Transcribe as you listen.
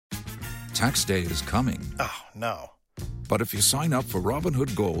Tax day is coming. Oh, no. But if you sign up for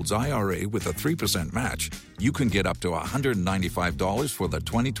Robinhood Gold's IRA with a 3% match, you can get up to $195 for the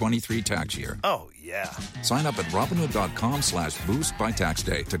 2023 tax year. Oh, yeah. Sign up at Robinhood.com/boost by tax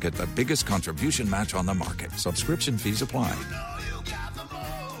day to get the biggest contribution match on the market. Subscription fees apply.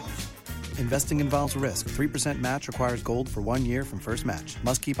 Investing involves risk. 3% match requires gold for 1 year from first match.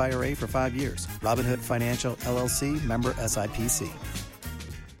 Must keep IRA for 5 years. Robinhood Financial, LLC, member SIPC.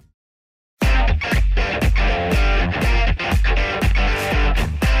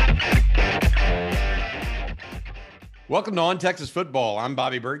 Welcome to On Texas Football. I'm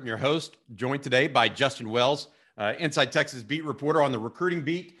Bobby Burton, your host, joined today by Justin Wells, Inside Texas beat reporter on the recruiting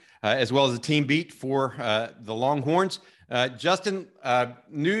beat, as well as the team beat for the Longhorns. Justin,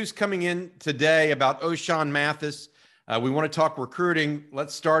 news coming in today about Ochaun Mathis. We want to talk recruiting.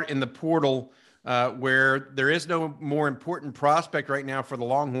 Let's start in the portal, where there is no more important prospect right now for the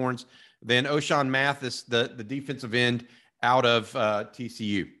Longhorns than Ochaun Mathis, the defensive end out of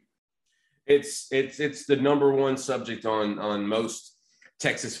TCU. It's the number one subject on most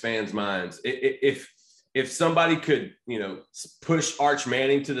Texas fans' minds. If somebody could, push Arch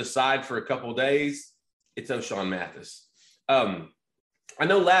Manning to the side for a couple of days, it's Ochaun Mathis. I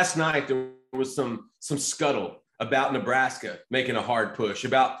know last night there was some scuttle about Nebraska making a hard push,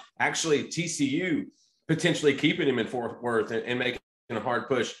 about actually TCU potentially keeping him in Fort Worth and making a hard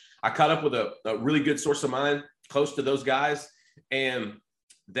push. I caught up with a really good source of mine close to those guys, and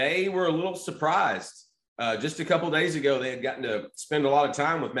they were a little surprised. Just a couple of days ago, they had gotten to spend a lot of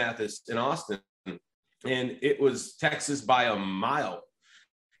time with Mathis in Austin, and it was Texas by a mile.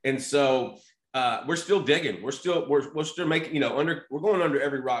 And so we're still digging. We're still making, we're going under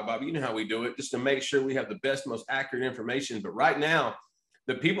every rock, Bobby. You know how we do it, just to make sure we have the best, most accurate information. But right now,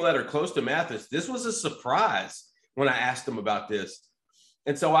 the people that are close to Mathis, this was a surprise when I asked them about this.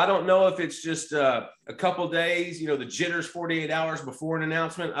 And so I don't know if it's just a couple days, the jitters 48 hours before an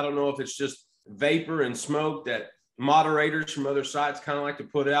announcement. I don't know if it's just vapor and smoke that moderators from other sites kind of like to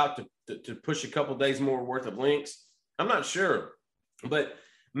put out to push a couple days more worth of links. I'm not sure. But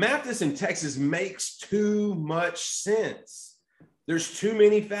Mathis in Texas makes too much sense. There's too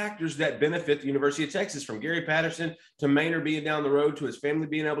many factors that benefit the University of Texas, from Gary Patterson to Maynard being down the road, to his family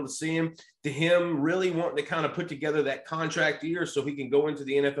being able to see him, to him really wanting to kind of put together that contract year so he can go into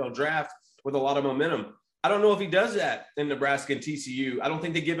the NFL draft with a lot of momentum. I don't know if he does that in Nebraska and TCU. I don't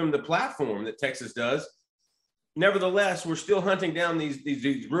think they give him the platform that Texas does. Nevertheless, we're still hunting down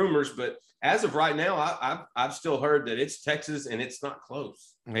these rumors, but as of right now, I've still heard that it's Texas and it's not close.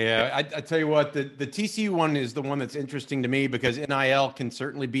 Yeah, I tell you what, the TCU one is the one that's interesting to me because NIL can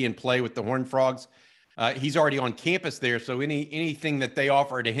certainly be in play with the Horned Frogs. He's already on campus there, so anything that they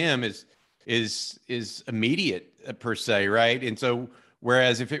offer to him is immediate per se, right? And so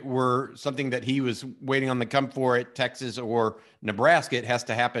whereas if it were something that he was waiting on the come for at Texas or Nebraska, it has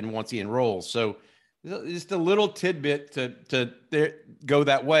to happen once he enrolls. So just a little tidbit to go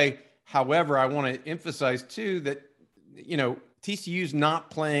that way. However, I want to emphasize too that TCU's not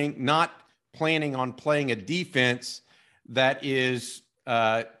planning on playing a defense that is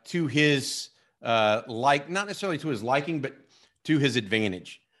to his not necessarily to his liking, but to his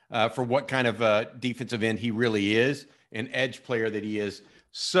advantage for what kind of defensive end he really is, an edge player that he is.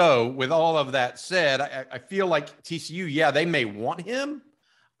 So with all of that said, I feel like TCU, they may want him.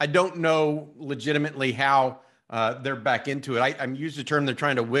 I don't know legitimately how they're back into it. I'm using the term they're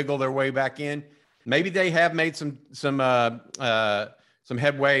trying to wiggle their way back in. Maybe they have made some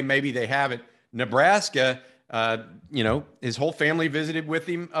headway. Maybe they haven't. Nebraska, his whole family visited with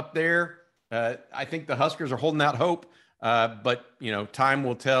him up there. I think the Huskers are holding out hope, but time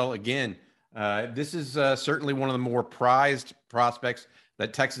will tell again. This is certainly one of the more prized prospects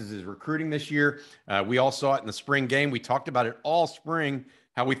that Texas is recruiting this year. We all saw it in the spring game. We talked about it all spring,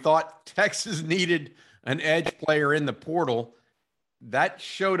 how we thought Texas needed an edge player in the portal. That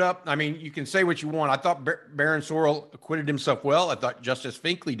showed up. I mean, you can say what you want. I thought Baron Sorrell acquitted himself well. I thought Justice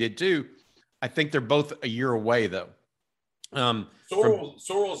Finkley did too. I think they're both a year away, though.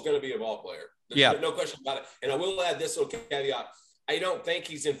 Sorrell's going to be a ball player. Yeah. No question about it. And I will add this little caveat. I don't think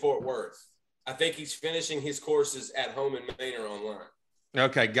he's in Fort Worth. I think he's finishing his courses at home in Maine or online.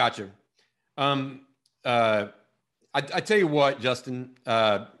 Okay, gotcha. I tell you what, Justin,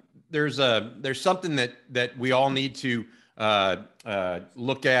 there's something that we all need to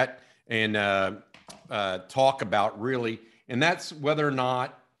look at and talk about, really, and that's whether or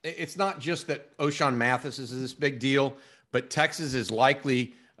not it's not just that Ochaun Mathis is this big deal, but Texas is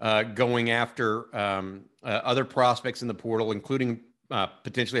likely going after other prospects in the portal, including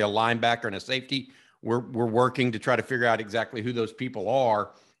potentially a linebacker and a safety. We're working to try to figure out exactly who those people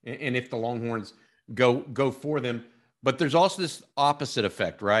are. and if the Longhorns go for them. But there's also this opposite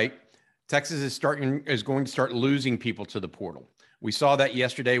effect, right? Texas is going to start losing people to the portal. We saw that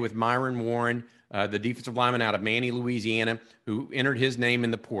yesterday with Myron Warren, the defensive lineman out of Manny, Louisiana, who entered his name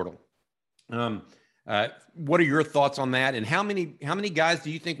in the portal. What are your thoughts on that? And how many guys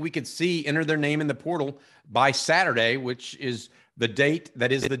do you think we could see enter their name in the portal by Saturday, which is the date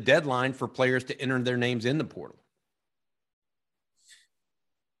that is the deadline for players to enter their names in the portal?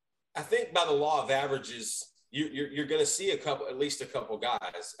 I think by the law of averages, you're going to see at least a couple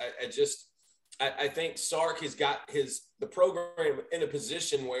guys. I think Sark has got the program in a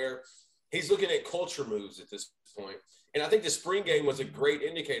position where he's looking at culture moves at this point. And I think the spring game was a great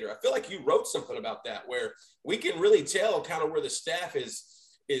indicator. I feel like you wrote something about that, where we can really tell kind of where the staff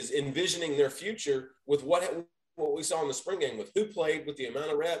is envisioning their future with what we saw in the spring game, with who played, with the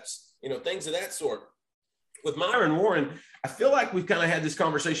amount of reps, things of that sort. With Myron Warren, I feel like we've kind of had this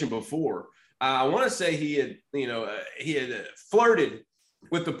conversation before. I want to say he had flirted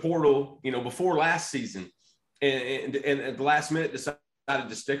with the portal, before last season, and at the last minute decided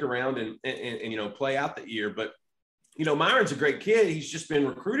to stick around and play out the year. But Myron's a great kid. He's just been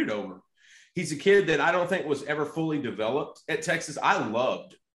recruited over. He's a kid that I don't think was ever fully developed at Texas. I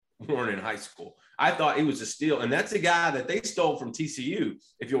loved Warren in high school. I thought he was a steal, and that's a guy that they stole from TCU,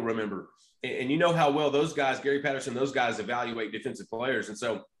 if you'll remember. And you know how well those guys, Gary Patterson, those guys evaluate defensive players. And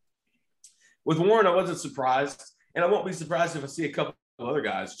so with Warren, I wasn't surprised, and I won't be surprised if I see a couple of other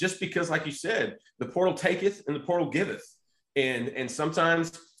guys, just because, like you said, the portal taketh and the portal giveth. And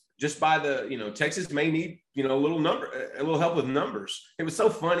sometimes just by Texas may need, a little help with numbers. It was so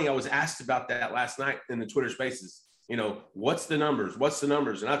funny. I was asked about that last night in the Twitter spaces. What's the numbers?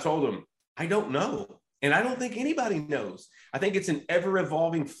 And I told them, I don't know. And I don't think anybody knows. I think it's an ever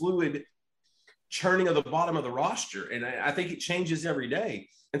evolving, fluid churning of the bottom of the roster. And I think it changes every day.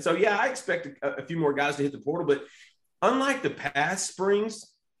 And so, yeah, I expect a few more guys to hit the portal, but unlike the past springs,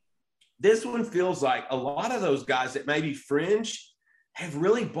 this one feels like a lot of those guys that may be fringe have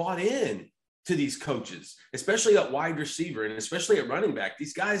really bought in to these coaches, especially at wide receiver and especially at running back.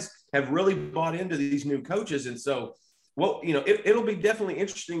 These guys have really bought into these new coaches. And so, it'll be definitely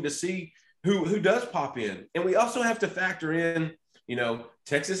interesting to see who does pop in. And we also have to factor in,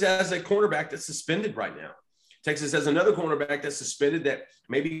 Texas has a cornerback that's suspended right now. Texas has another cornerback that's suspended that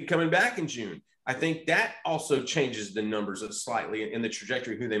may be coming back in June. I think that also changes the numbers slightly in the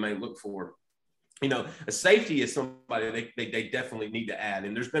trajectory who they may look for. A safety is somebody they definitely need to add.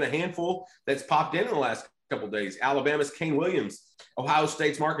 And there's been a handful that's popped in the last couple of days. Alabama's Kane Williams, Ohio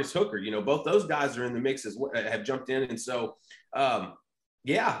State's Marcus Hooker. Both those guys are in the mix have jumped in. And so,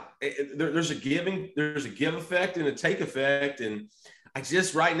 there's a give effect and a take effect. And I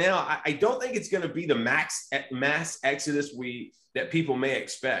just right now, I don't think it's going to be the mass exodus that people may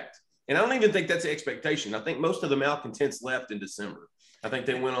expect. And I don't even think that's the expectation. I think most of the malcontents left in December. I think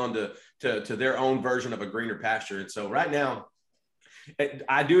they went on to their own version of a greener pasture. And so right now,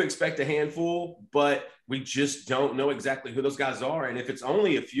 I do expect a handful, but we just don't know exactly who those guys are. And if it's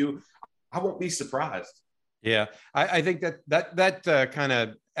only a few, I won't be surprised. Yeah, I think that kind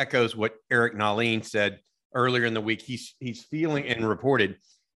of echoes what Eric Nahlin said earlier in the week. He's feeling and reported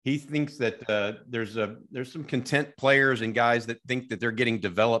he thinks that there's some content players and guys that think that they're getting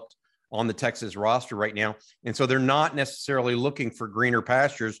developed on the Texas roster right now, and so they're not necessarily looking for greener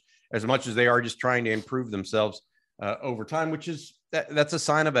pastures as much as they are just trying to improve themselves over time, which is that's a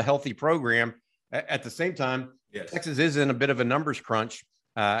sign of a healthy program. At the same time, yes, Texas is in a bit of a numbers crunch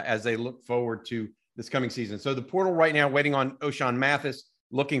as they look forward to this coming season. So the portal right now waiting on Ochaun Mathis,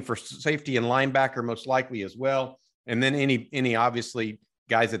 looking for safety and linebacker most likely as well. And then any obviously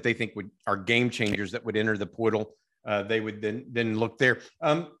guys that they think are game changers that would enter the portal, they would then look there.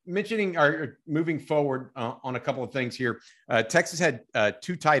 Mentioning or moving forward on a couple of things here. Texas had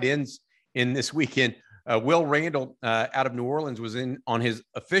 2 tight ends in this weekend. Will Randall out of New Orleans was in on his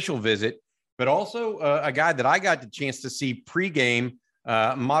official visit, but also a guy that I got the chance to see pregame,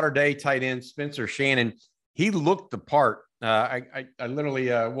 modern day tight end Spencer Shannon. He looked the part. I literally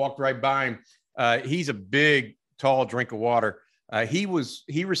walked right by him. He's a big, tall drink of water. He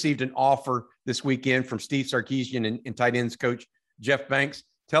received an offer this weekend from Steve Sarkisian and tight ends coach Jeff Banks.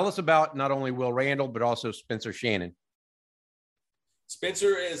 Tell us about not only Will Randall, but also Spencer Shannon.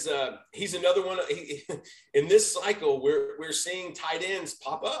 Spencer is he's another one. In this cycle, we're seeing tight ends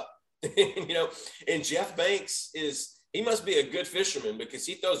pop up, and Jeff Banks he must be a good fisherman because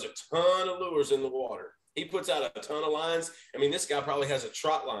he throws a ton of lures in the water. He puts out a ton of lines. I mean, this guy probably has a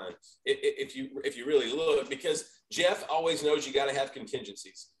trot line if you really look, because Jeff always knows you got to have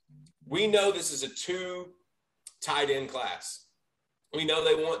contingencies. We know this is a 2 tight end class. We know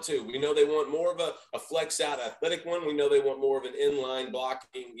they want to. We know they want more of a flex out athletic one. We know they want more of an inline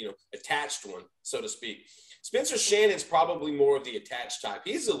blocking, attached one, so to speak. Spencer Shannon's probably more of the attached type.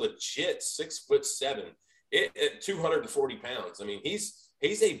 He's a legit 6'7" at 240 pounds. I mean, he's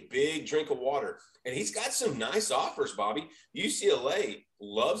a big drink of water, and he's got some nice offers, Bobby. UCLA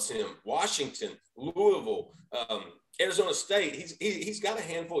loves him. Washington, Louisville, Arizona State. He's got a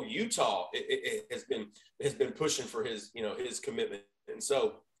handful. Utah it has been pushing for his commitment, and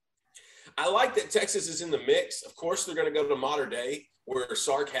so I like that Texas is in the mix. Of course, they're going to go to Mater Dei, where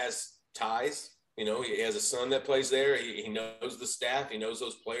Sark has ties. He has a son that plays there. He knows the staff. He knows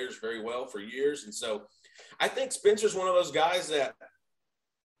those players very well for years, and so I think Spencer's one of those guys that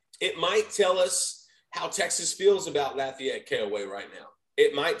it might tell us how Texas feels about Lafayette KOA right now.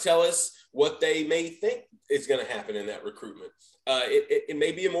 It might tell us what they may think is going to happen in that recruitment. It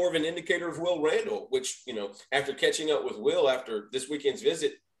may be more of an indicator of Will Randall, which, after catching up with Will after this weekend's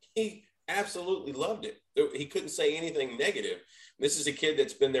visit, he absolutely loved it. He couldn't say anything negative. This is a kid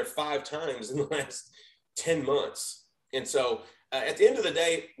that's been there 5 times in the last 10 months. And so at the end of the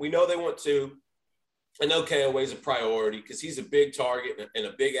day, we know they want to. I know KOA is a priority because he's a big target and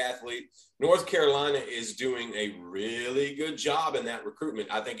a big athlete. North Carolina is doing a really good job in that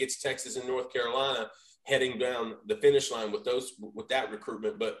recruitment. I think it's Texas and North Carolina heading down the finish line with that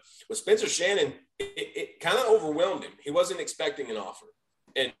recruitment. But with Spencer Shannon, it kind of overwhelmed him. He wasn't expecting an offer.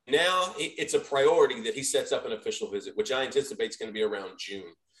 And now it's a priority that he sets up an official visit, which I anticipate is going to be around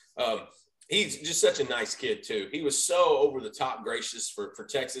June. He's just such a nice kid, too. He was so over the top gracious for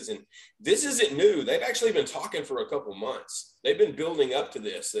Texas. And this isn't new. They've actually been talking for a couple months. They've been building up to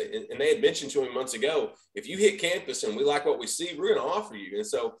this. And they had mentioned to him months ago, if you hit campus and we like what we see, we're going to offer you. And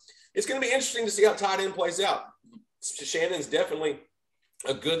so it's going to be interesting to see how tight end plays out. Shannon's definitely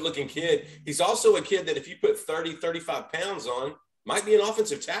a good-looking kid. He's also a kid that if you put 30, 35 pounds on, might be an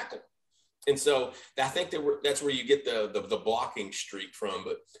offensive tackle. And so I think that's where you get the blocking streak from.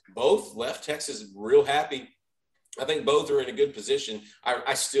 But both left Texas real happy. I think both are in a good position.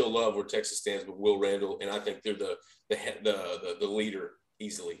 I still love where Texas stands with Will Randall, and I think they're the leader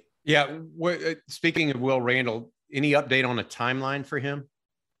easily. Yeah. Speaking of Will Randall, any update on a timeline for him?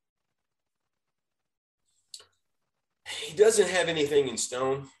 He doesn't have anything in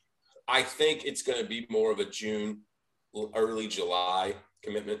stone. I think it's going to be more of a June, early July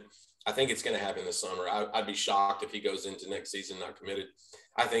commitment. I think it's going to happen this summer. I'd be shocked if he goes into next season not committed.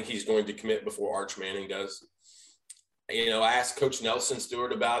 I think he's going to commit before Arch Manning does. I asked Coach Nelson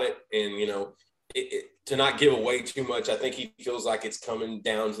Stewart about it, and, to not give away too much, I think he feels like it's coming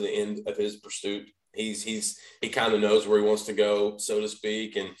down to the end of his pursuit. He kind of knows where he wants to go, so to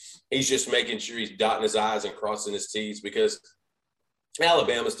speak, and he's just making sure he's dotting his I's and crossing his T's because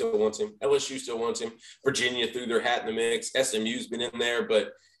Alabama still wants him. LSU still wants him. Virginia threw their hat in the mix. SMU's been in there,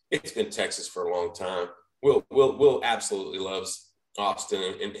 but it's been Texas for a long time. Will absolutely loves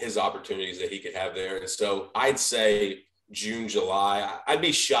Austin and his opportunities that he could have there. And so I'd say June, July. I'd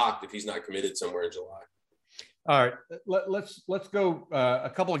be shocked if he's not committed somewhere in July. All right, let's go. A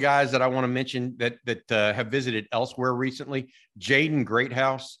couple of guys that I want to mention that have visited elsewhere recently. Jaden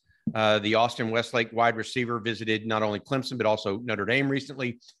Greathouse, the Austin Westlake wide receiver, visited not only Clemson but also Notre Dame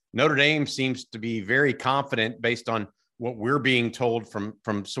recently. Notre Dame seems to be very confident based on what we're being told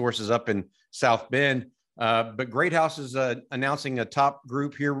from sources up in South Bend. But Greathouse is announcing a top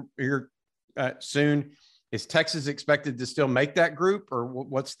group here soon. Is Texas expected to still make that group, or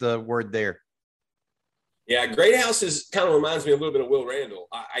what's the word there? Yeah, Greathouse kind of reminds me a little bit of Will Randall.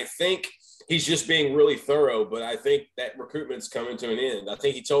 I think he's just being really thorough, but I think that recruitment's coming to an end. I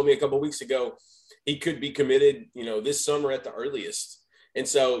think he told me a couple of weeks ago he could be committed, this summer at the earliest. And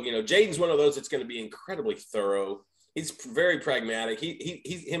so, Jaden's one of those that's going to be incredibly thorough. He's very pragmatic.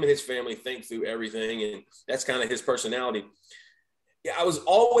 Him and his family think through everything, and that's kind of his personality. Yeah, I was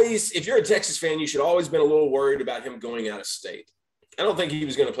always, if you're a Texas fan, you should always been a little worried about him going out of state. I don't think he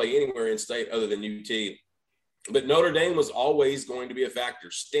was going to play anywhere in state other than UT. But Notre Dame was always going to be a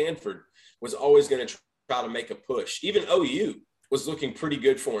factor. Stanford was always going to try to make a push. Even OU was looking pretty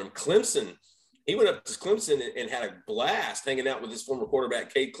good for him. Clemson, he went up to Clemson and had a blast hanging out with his former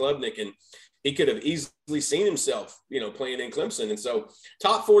quarterback, Cade Klubnik, and he could have easily seen himself, playing in Clemson. And so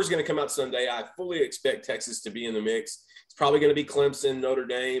top 4 is going to come out Sunday. I fully expect Texas to be in the mix. It's probably going to be Clemson, Notre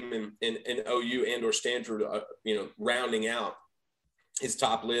Dame, and OU and or Stanford, rounding out his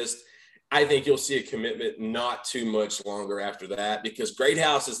top list. I think you'll see a commitment not too much longer after that because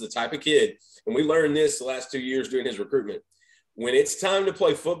Greathouse is the type of kid, and we learned this the last 2 years doing his recruitment. When it's time to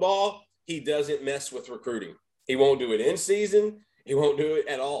play football, he doesn't mess with recruiting. He won't do it in season, He won't do it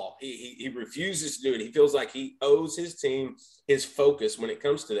at all. He refuses to do it. He feels like he owes his team his focus when it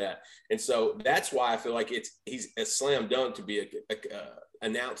comes to that. And so that's why I feel like he's a slam dunk to be a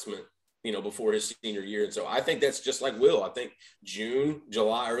announcement, before his senior year. And so I think that's just like Will. I think June,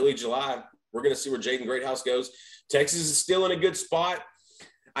 July, early July, we're going to see where Jaden Greathouse goes. Texas is still in a good spot.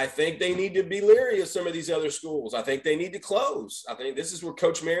 I think they need to be leery of some of these other schools. I think they need to close. I think this is where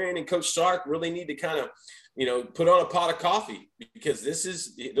Coach Marion and Coach Sark really need to kind of, put on a pot of coffee, because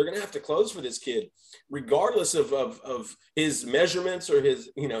they're going to have to close for this kid, regardless of his measurements or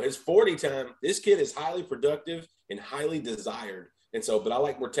his 40 time. This kid is highly productive and highly desired. And so, but I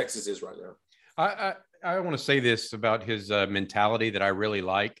like where Texas is right now. I want to say this about his mentality that I really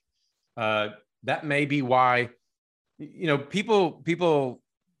like. That may be why, people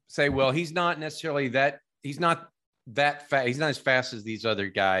say, well, he's not necessarily that. He's not that fast. He's not as fast as these other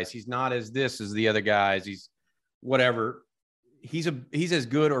guys. He's not as this as the other guys. He's whatever. He's as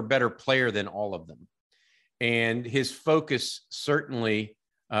good or better player than all of them. And his focus certainly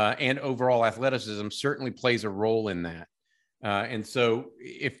and overall athleticism certainly plays a role in that. And so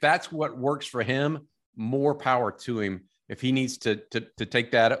if that's what works for him, more power to him. If he needs to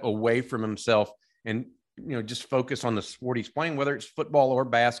take that away from himself and, just focus on the sport he's playing, whether it's football or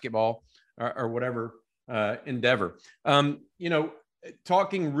basketball or whatever endeavor.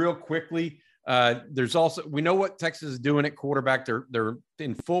 Talking real quickly, there's also, we know what Texas is doing at quarterback. They're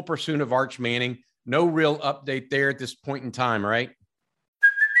in full pursuit of Arch Manning. No real update there at this point in time, right?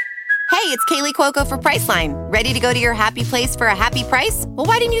 Hey, it's Kaylee Cuoco for Priceline. Ready to go to your happy place for a happy price? Well,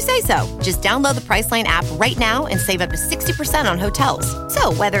 why didn't you say so? Just download the Priceline app right now and save up to 60% on hotels.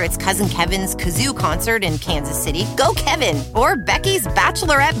 So whether it's Cousin Kevin's Kazoo Concert in Kansas City, go Kevin, or Becky's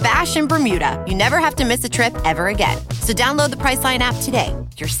Bachelorette Bash in Bermuda, you never have to miss a trip ever again. So download the Priceline app today.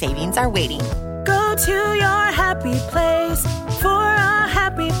 Your savings are waiting. Go to your happy place for a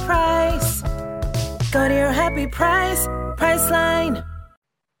happy price. Go to your happy price, Priceline.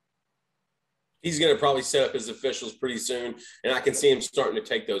 He's going to probably set up his officials pretty soon, and I can see him starting to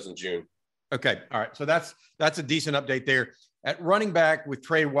take those in June. Okay. All right. So that's a decent update there. At running back with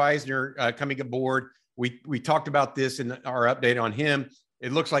Trey Wisner coming aboard, we talked about this in our update on him.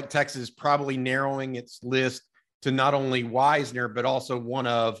 It looks like Texas is probably narrowing its list to not only Wisner, but also one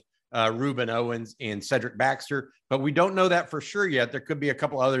of Reuben Owens and Cedric Baxter. But we don't know that for sure yet. There could be a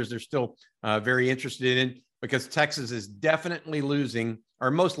couple others they're still very interested in, because Texas is definitely losing, or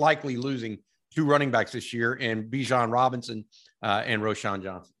most likely losing, 2 running backs this year, and Bijan Robinson and Ochaun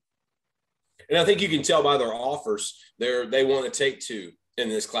Johnson. And I think you can tell by their offers, they want to take 2 in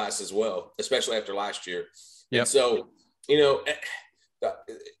this class as well, especially after last year. Yep. And so,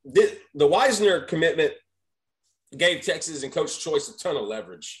 the Wisner commitment gave Texas and Coach Choice a ton of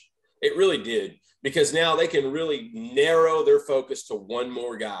leverage. It really did, because now they can really narrow their focus to one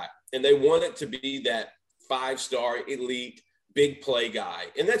more guy, and they want it to be that 5-star elite big play guy.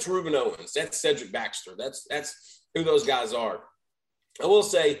 And that's Reuben Owens. That's Cedric Baxter. That's who those guys are. I will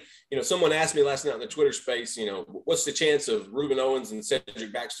say, someone asked me last night in the Twitter space, what's the chance of Reuben Owens and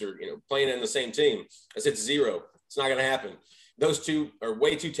Cedric Baxter, playing in the same team? I said 0. It's not going to happen. Those two are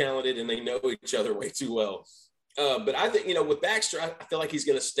way too talented, and they know each other way too well. But I think, with Baxter, I feel like he's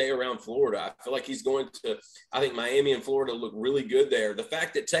going to stay around Florida. I feel like I think Miami and Florida look really good there. The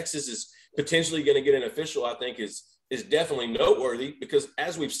fact that Texas is potentially going to get an official, I think is definitely noteworthy, because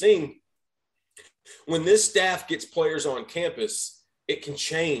as we've seen, when this staff gets players on campus, it can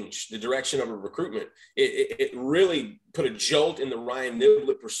change the direction of a recruitment. It really put a jolt in the Ryan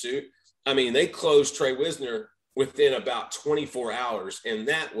Niblett pursuit. I mean, they closed Trey Wisner within about 24 hours, and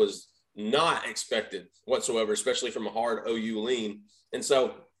that was not expected whatsoever, especially from a hard OU lean. And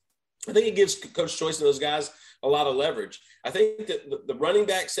so I think it gives Coach Choice and those guys a lot of leverage. I think that the running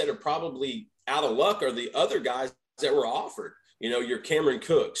backs that are probably out of luck are the other guys that were offered, your Cameron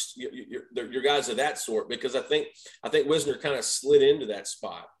Cooks, your guys of that sort, because I think Wisner kind of slid into that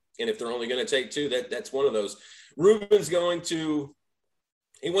spot. And if they're only going to take 2, that's one of those. Reuben's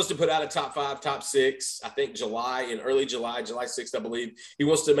he wants to put out a top 5, top 6, I think July 6th, I believe. He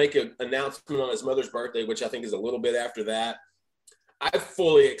wants to make an announcement on his mother's birthday, which I think is a little bit after that. I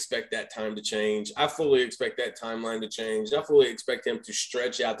fully expect that time to change. I fully expect that timeline to change. I fully expect him to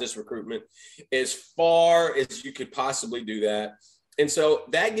stretch out this recruitment as far as you could possibly do that. And so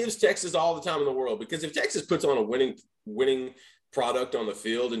that gives Texas all the time in the world, because if Texas puts on a winning product on the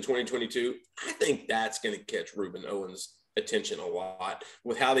field in 2022, I think that's going to catch Reuben Owens' attention a lot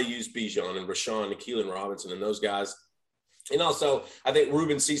with how they use Bijan and Rashawn and Keelan Robinson and those guys. And also, I think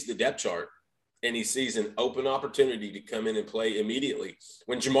Reuben sees the depth chart. and he sees an open opportunity to come in and play immediately.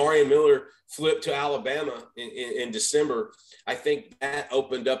 When Jamarian Miller flipped to Alabama in December, I think that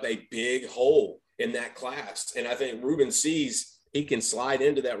opened up a big hole in that class. And I think Ruben sees he can slide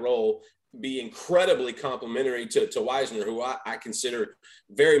into that role, be incredibly complimentary to Wisner, who I consider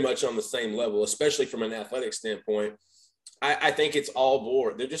very much on the same level, especially from an athletic standpoint. I think it's all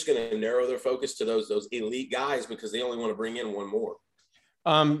board. They're just going to narrow their focus to those elite guys because they only want to bring in one more.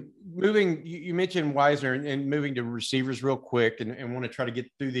 Moving, you mentioned Wisner and moving to receivers real quick and want to try to get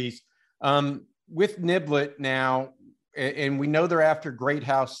through these. With Niblett now, and we know they're after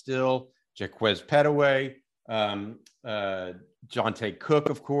Greathouse still, Jaquez Petaway, Jonte Cook,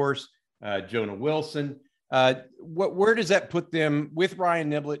 of course, Jonah Wilson. Where does that put them with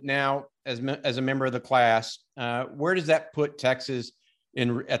Ryan Niblett now as a member of the class? Where does that put Texas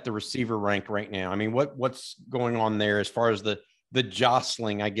at the receiver rank right now? I mean, what's going on there as far as the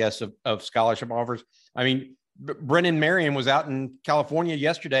jostling, I guess, of scholarship offers? I mean, Brennan Marion was out in California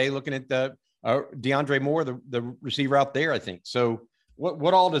yesterday looking at the DeAndre Moore, the receiver out there, I think. So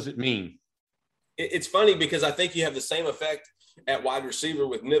what all does it mean? It's funny because I think you have the same effect at wide receiver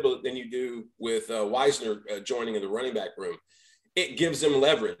with Niblett than you do with Wisner joining in the running back room. It gives them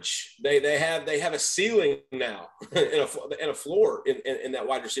leverage. They have a ceiling now and a floor in that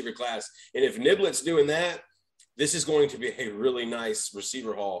wide receiver class. And if Niblett's doing that, this is going to be a really nice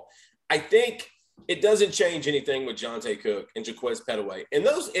receiver haul. I think it doesn't change anything with Jonte Cook and Jaquez Petaway.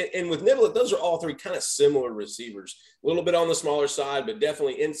 And with Niblett, those are all three kind of similar receivers. A little bit on the smaller side, but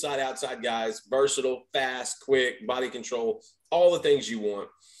definitely inside, outside guys, versatile, fast, quick, body control, all the things you want.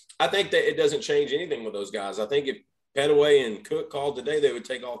 I think that it doesn't change anything with those guys. I think if Petaway and Cook called today, they would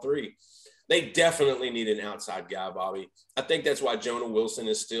take all three. They definitely need an outside guy, Bobby. I think that's why Jonah Wilson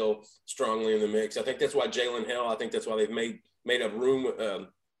is still strongly in the mix. I think that's why Jalen Hill, I think that's why they've made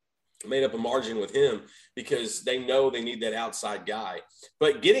up a margin with him, because they know they need that outside guy.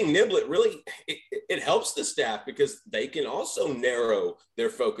 But getting Niblett really, it helps the staff because they can also narrow their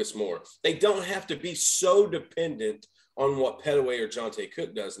focus more. They don't have to be so dependent on what Petaway or Jonte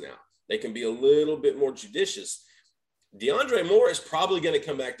Cook does now. They can be a little bit more judicious. DeAndre Moore is probably going to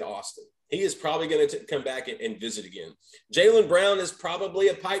come back to Austin. He is probably going to come back and visit again. Jaylen Brown is probably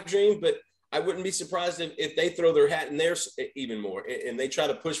a pipe dream, but I wouldn't be surprised if they throw their hat in there even more and they try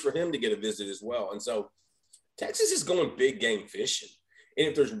to push for him to get a visit as well. And so Texas is going big game fishing. And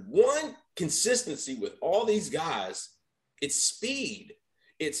if there's one consistency with all these guys, it's speed.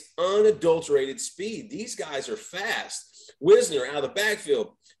 It's unadulterated speed. These guys are fast. Wisner out of the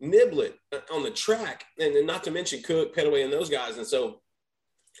backfield, Niblett on the track, and not to mention Cook, Petaway, and those guys. And so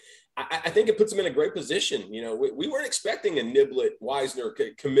I think it puts them in a great position. You know, we weren't expecting a Niblett-Wisner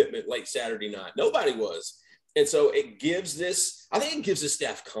commitment late Saturday night. Nobody was. And so I think it gives the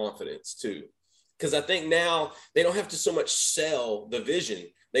staff confidence too, because I think now they don't have to so much sell the vision.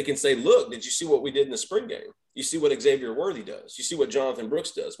 They can say, look, did you see what we did in the spring game? You see what Xavier Worthy does. You see what Jonathan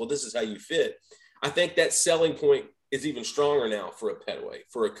Brooks does. Well, this is how you fit. I think that selling point is even stronger now for a Petaway,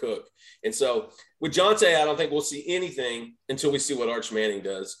 for a Cook. And so with Jonte, I don't think we'll see anything until we see what Arch Manning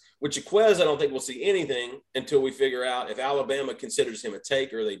does. With Jaquez, I don't think we'll see anything until we figure out if Alabama considers him a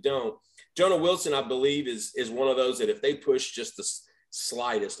take or they don't. Jonah Wilson, I believe, is one of those that if they push just the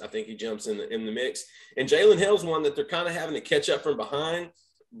slightest, I think he jumps in the mix. And Jalen Hill's one that they're kind of having to catch up from behind,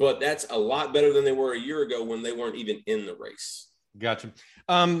 but that's a lot better than they were a year ago when they weren't even in the race. Gotcha.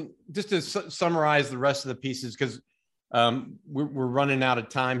 Just to summarize the rest of the pieces, because we're running out of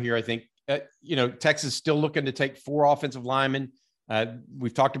time here. I think, Texas still looking to take 4 offensive linemen.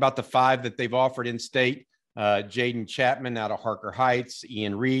 We've talked about the 5 that they've offered in state, Jaden Chapman out of Harker Heights,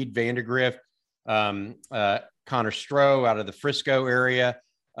 Ian Reed, Vandergrift, Connor Stroh out of the Frisco area.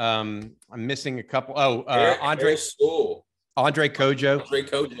 I'm missing a couple. Andre Kojo. Andre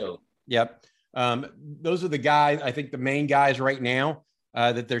Kojo. Yep. Those are the guys, I think the main guys right now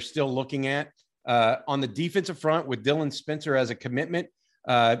that they're still looking at. On the defensive front with Dylan Spencer as a commitment,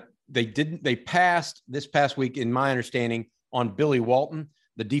 they passed this past week, in my understanding, on Billy Walton,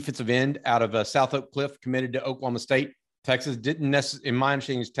 the defensive end out of South Oak Cliff, committed to Oklahoma State. Texas in my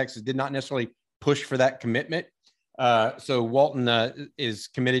understanding, Texas did not necessarily push for that commitment. So Walton is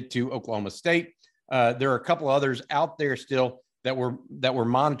committed to Oklahoma State. There are a couple others out there still that we're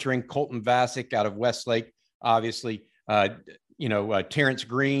monitoring. Colton Vasic out of Westlake, obviously. Terrence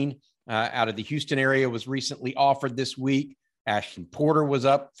Green out of the Houston area was recently offered this week. Ashton Porter was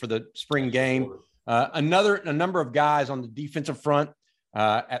up for the spring game. A number of guys on the defensive front.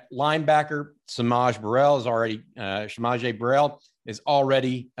 At linebacker, Samaje Burrell is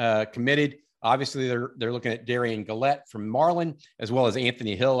already committed. Obviously, they're looking at Darian Gillette from Marlin, as well as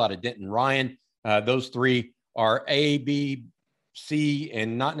Anthony Hill out of Denton Ryan. Those three are A, B, C,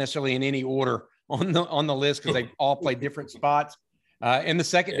 and not necessarily in any order on the list because they all play different spots. In the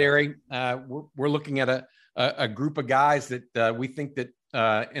secondary, we're looking at a group of guys that we think that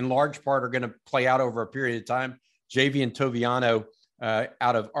in large part are going to play out over a period of time. Javian Toviano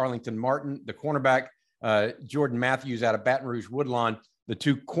out of Arlington Martin, the cornerback, Jordan Matthews out of Baton Rouge Woodlawn, the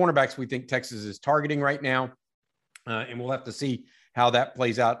two cornerbacks we think Texas is targeting right now. And we'll have to see how that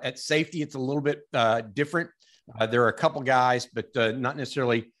plays out. At safety, it's a little bit different. There are a couple guys, but not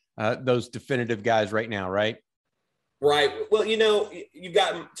necessarily those definitive guys right now, right? Right. Well, you've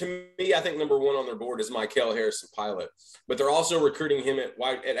got, to me, I think number one on their board is Michael Harrison-Pilot, but they're also recruiting him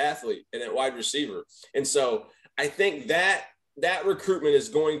at athlete and at wide receiver. And so I think that recruitment is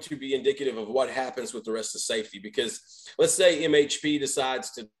going to be indicative of what happens with the rest of safety, because let's say MHP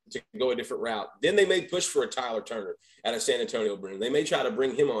decides to go a different route. Then they may push for a Tyler Turner out of San Antonio Brennan. They may try to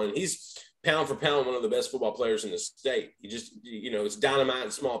bring him on. He's pound for pound one of the best football players in the state. He just, it's dynamite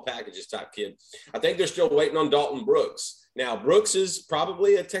and small packages type kid. I think they're still waiting on Dalton Brooks. Now, Brooks is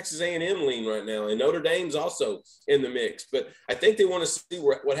probably a Texas A&M lean right now, and Notre Dame's also in the mix. But I think they want to see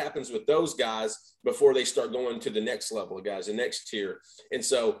what happens with those guys before they start going to the next level of guys, the next tier. And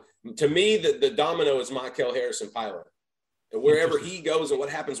so, to me, the domino is Michael Harrison-Pilot. And wherever he goes and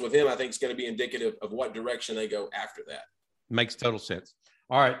what happens with him, I think is going to be indicative of what direction they go after that. Makes total sense.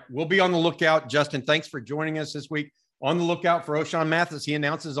 All right, we'll be on the lookout. Justin, thanks for joining us this week. On the lookout for Ochaun Mathis. He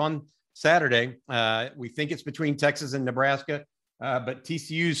announces on Saturday. We think it's between Texas and Nebraska, but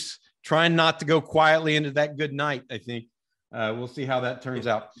TCU's trying not to go quietly into that good night, I think. We'll see how that turns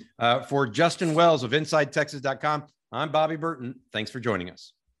out. For Justin Wells of InsideTexas.com, I'm Bobby Burton. Thanks for joining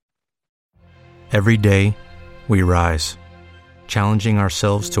us. Every day, we rise, challenging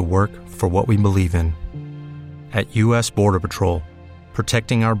ourselves to work for what we believe in. At U.S. Border Patrol,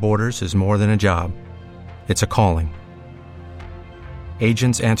 protecting our borders is more than a job. It's a calling.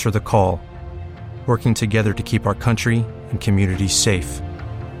 Agents answer the call, working together to keep our country and communities safe.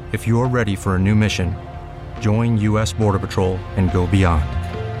 If you're ready for a new mission, join U.S. Border Patrol and go beyond.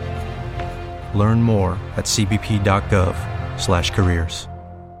 Learn more at cbp.gov/careers.